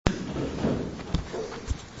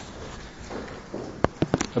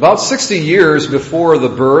About 60 years before the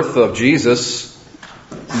birth of Jesus,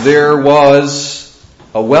 there was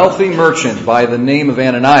a wealthy merchant by the name of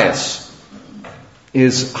Ananias.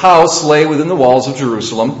 His house lay within the walls of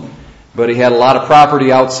Jerusalem, but he had a lot of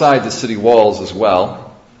property outside the city walls as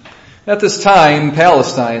well. At this time,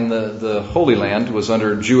 Palestine, the Holy Land, was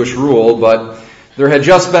under Jewish rule, but there had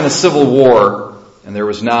just been a civil war, and there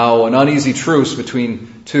was now an uneasy truce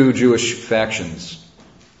between two Jewish factions.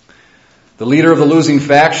 The leader of the losing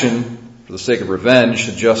faction, for the sake of revenge,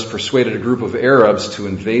 had just persuaded a group of Arabs to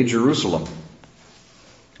invade Jerusalem.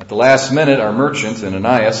 At the last minute, our merchant,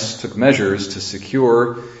 Ananias, took measures to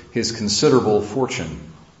secure his considerable fortune.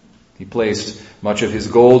 He placed much of his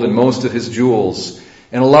gold and most of his jewels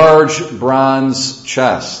in a large bronze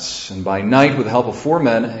chest, and by night, with the help of 4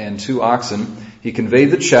 men and 2 oxen, he conveyed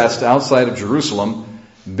the chest outside of Jerusalem,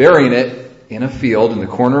 burying it in a field in the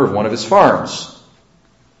corner of one of his farms.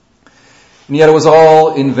 And yet it was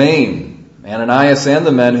all in vain. Ananias and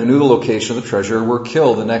the men who knew the location of the treasure were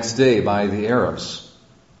killed the next day by the Arabs.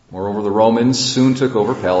 Moreover, the Romans soon took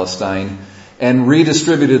over Palestine and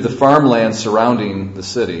redistributed the farmland surrounding the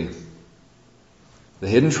city. The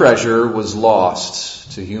hidden treasure was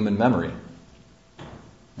lost to human memory.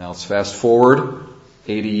 Now let's fast forward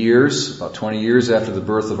 80 years, about 20 years after the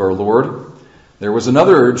birth of our Lord. There was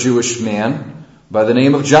another Jewish man by the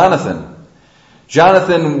name of Jonathan.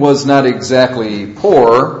 Jonathan was not exactly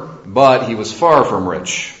poor, but he was far from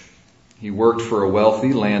rich. He worked for a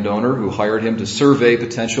wealthy landowner who hired him to survey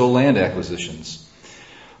potential land acquisitions.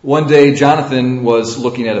 One day, Jonathan was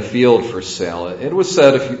looking at a field for sale. It was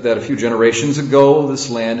said that a few generations ago, this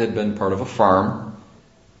land had been part of a farm.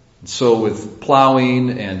 And so with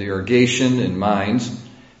plowing and irrigation in mind,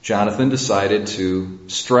 Jonathan decided to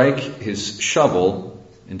strike his shovel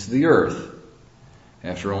into the earth.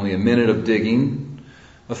 After only a minute of digging,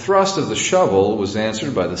 a thrust of the shovel was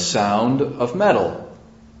answered by the sound of metal.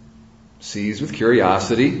 Seized with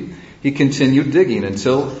curiosity, he continued digging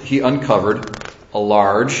until he uncovered a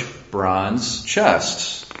large bronze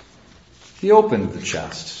chest. He opened the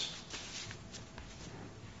chest.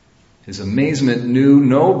 His amazement knew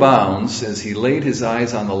no bounds as he laid his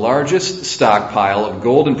eyes on the largest stockpile of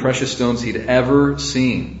gold and precious stones he'd ever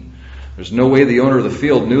seen. There's no way the owner of the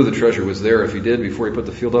field knew the treasure was there. If he did, before he put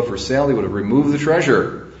the field up for sale, he would have removed the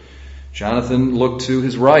treasure. Jonathan looked to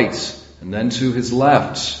his right and then to his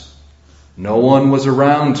left. No one was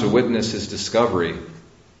around to witness his discovery.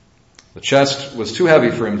 The chest was too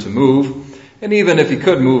heavy for him to move, and even if he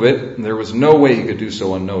could move it, there was no way he could do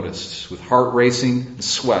so unnoticed. With heart racing and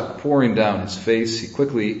sweat pouring down his face, he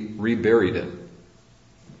quickly reburied it.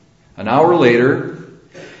 An hour later,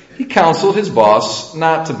 he counseled his boss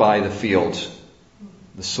not to buy the field.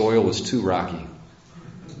 The soil was too rocky.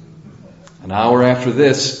 An hour after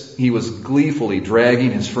this, he was gleefully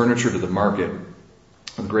dragging his furniture to the market.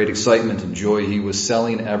 With great excitement and joy, he was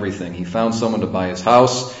selling everything. He found someone to buy his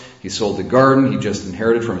house. He sold the garden he just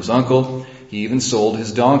inherited from his uncle. He even sold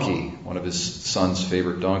his donkey, one of his son's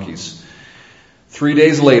favorite donkeys. 3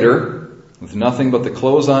 days later, with nothing but the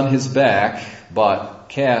clothes on his back, but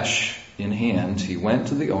cash in hand, he went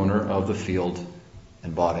to the owner of the field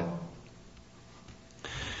and bought it.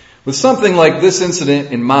 With something like this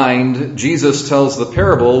incident in mind, Jesus tells the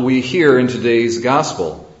parable we hear in today's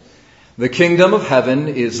gospel. The kingdom of heaven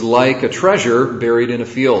is like a treasure buried in a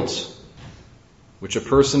field, which a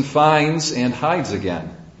person finds and hides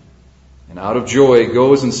again, and out of joy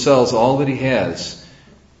goes and sells all that he has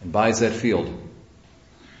and buys that field.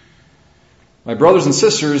 My brothers and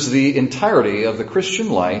sisters, the entirety of the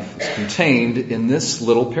Christian life is contained in this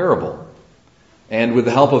little parable. And with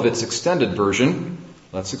the help of its extended version,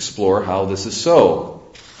 let's explore how this is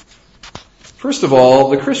so. First of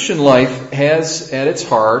all, the Christian life has at its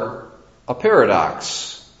heart a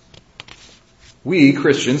paradox. We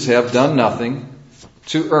Christians have done nothing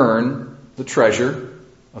to earn the treasure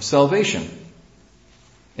of salvation.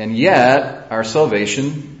 And yet, our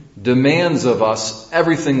salvation demands of us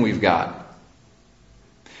everything we've got.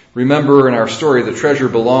 Remember in our story, the treasure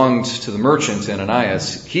belonged to the merchant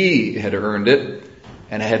Ananias. He had earned it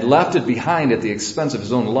and had left it behind at the expense of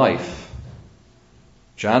his own life.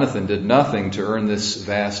 Jonathan did nothing to earn this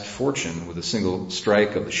vast fortune with a single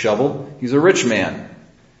strike of the shovel. He's a rich man.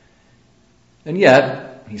 And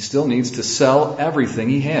yet, he still needs to sell everything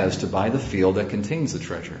he has to buy the field that contains the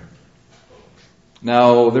treasure.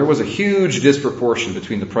 Now, there was a huge disproportion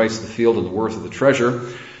between the price of the field and the worth of the treasure.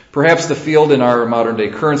 Perhaps the field in our modern day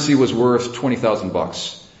currency was worth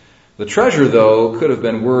 $20,000. The treasure, though, could have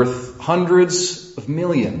been worth hundreds of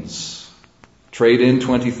millions. Trade in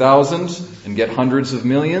 20,000 and get hundreds of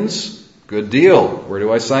millions? Good deal. Where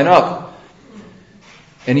do I sign up?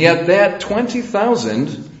 And yet that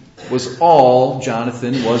 20,000 was all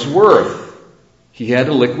Jonathan was worth. He had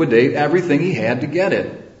to liquidate everything he had to get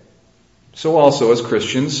it. So also as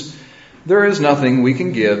Christians, there is nothing we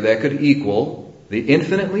can give that could equal the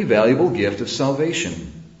infinitely valuable gift of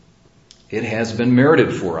salvation. It has been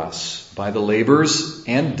merited for us by the labors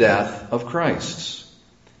and death of Christ.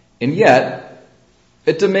 And yet,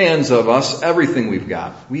 it demands of us everything we've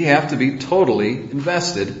got. We have to be totally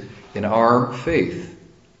invested in our faith.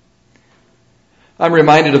 I'm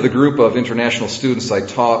reminded of the group of international students I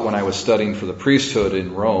taught when I was studying for the priesthood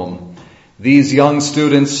in Rome. These young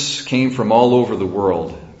students came from all over the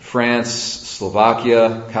world: France,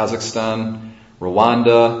 Slovakia, Kazakhstan,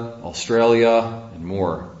 Rwanda, Australia, and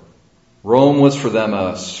more. Rome was for them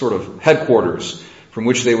a sort of headquarters from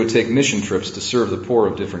which they would take mission trips to serve the poor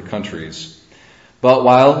of different countries. But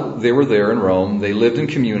while they were there in Rome, they lived in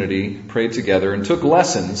community, prayed together, and took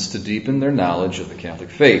lessons to deepen their knowledge of the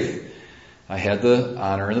Catholic faith. I had the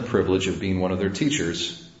honor and the privilege of being one of their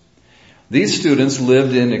teachers. These students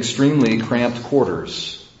lived in extremely cramped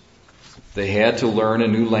quarters. They had to learn a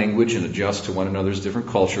new language and adjust to one another's different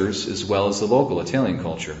cultures, as well as the local Italian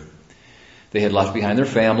culture. They had left behind their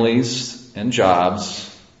families and jobs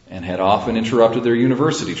and had often interrupted their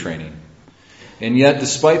university training. And yet,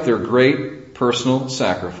 despite their great personal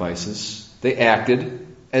sacrifices, they acted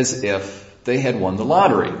as if they had won the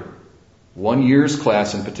lottery. One year's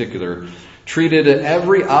class in particular treated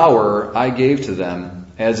every hour I gave to them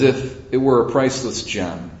as if it were a priceless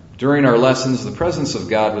gem. During our lessons, the presence of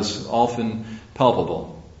God was often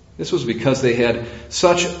palpable. This was because they had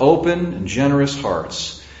such open and generous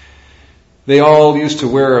hearts. They all used to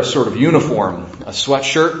wear a sort of uniform, a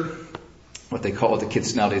sweatshirt, what the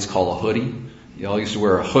kids nowadays call a hoodie. They all used to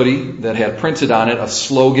wear a hoodie that had printed on it a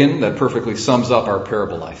slogan that perfectly sums up our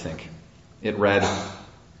parable, I think. It read,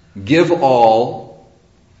 "Give all,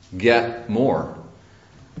 get more."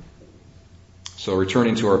 So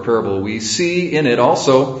returning to our parable, we see in it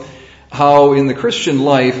also how in the Christian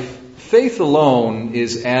life, faith alone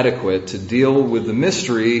is adequate to deal with the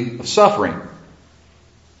mystery of suffering.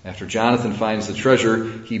 After Jonathan finds the treasure,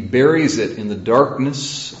 he buries it in the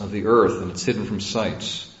darkness of the earth, and it's hidden from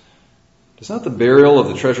sight. Does not the burial of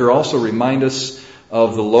the treasure also remind us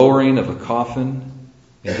of the lowering of a coffin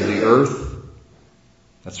into the earth?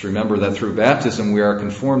 Let's remember that through baptism we are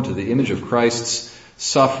conformed to the image of Christ's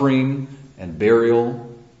suffering and burial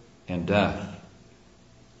and death.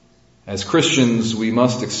 As Christians, we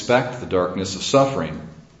must expect the darkness of suffering.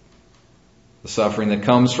 The suffering that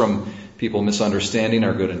comes from people misunderstanding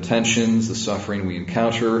our good intentions, the suffering we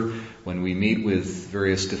encounter when we meet with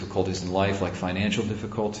various difficulties in life like financial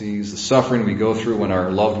difficulties, the suffering we go through when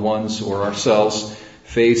our loved ones or ourselves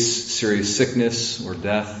face serious sickness or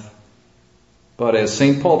death. But as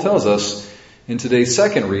St. Paul tells us in today's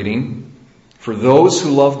second reading, for those who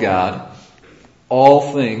love God,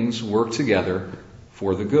 all things work together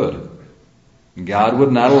for the good. God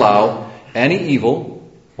would not allow any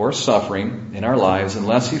evil or suffering in our lives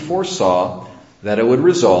unless He foresaw that it would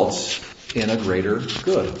result in a greater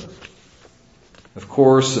good. Of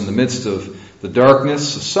course, in the midst of the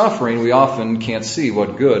darkness of suffering, we often can't see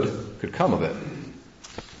what good could come of it.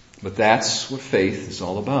 But that's what faith is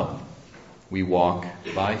all about. We walk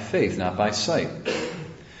by faith, not by sight.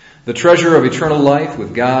 The treasure of eternal life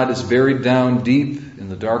with God is buried down deep in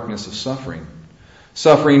the darkness of suffering.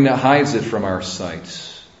 Suffering hides it from our sight.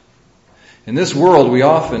 In this world, we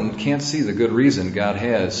often can't see the good reason God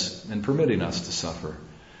has in permitting us to suffer.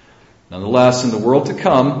 Nonetheless, in the world to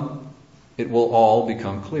come, it will all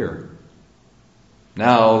become clear.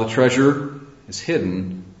 Now the treasure is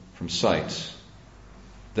hidden from sight.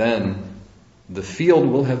 Then the field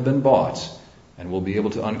will have been bought, and we'll be able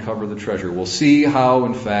to uncover the treasure. We'll see how,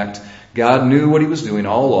 in fact, God knew what He was doing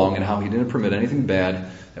all along and how He didn't permit anything bad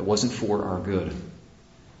that wasn't for our good.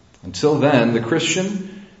 Until then, the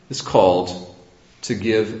Christian is called to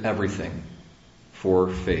give everything for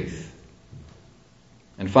faith.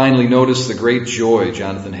 And finally, notice the great joy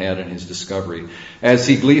Jonathan had in his discovery. As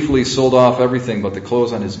he gleefully sold off everything but the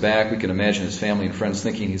clothes on his back, we can imagine his family and friends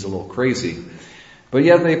thinking he's a little crazy. But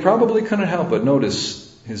yet they probably couldn't help but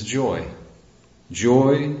notice his joy.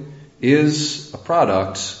 Joy is a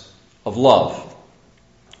product of love.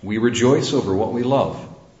 We rejoice over what we love.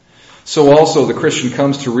 So also the Christian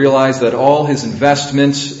comes to realize that all his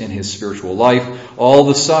investments in his spiritual life, all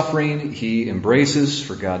the suffering he embraces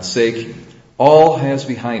for God's sake, all has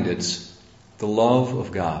behind it the love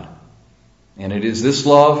of God. And it is this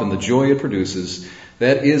love and the joy it produces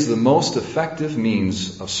that is the most effective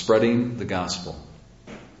means of spreading the gospel.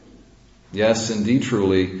 Yes, indeed,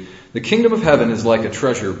 truly, the kingdom of heaven is like a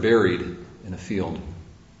treasure buried in a field.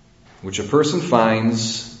 which a person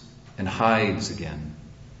finds and hides again,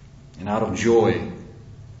 and out of joy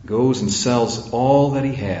goes and sells all that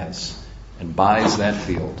he has and buys that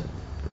field.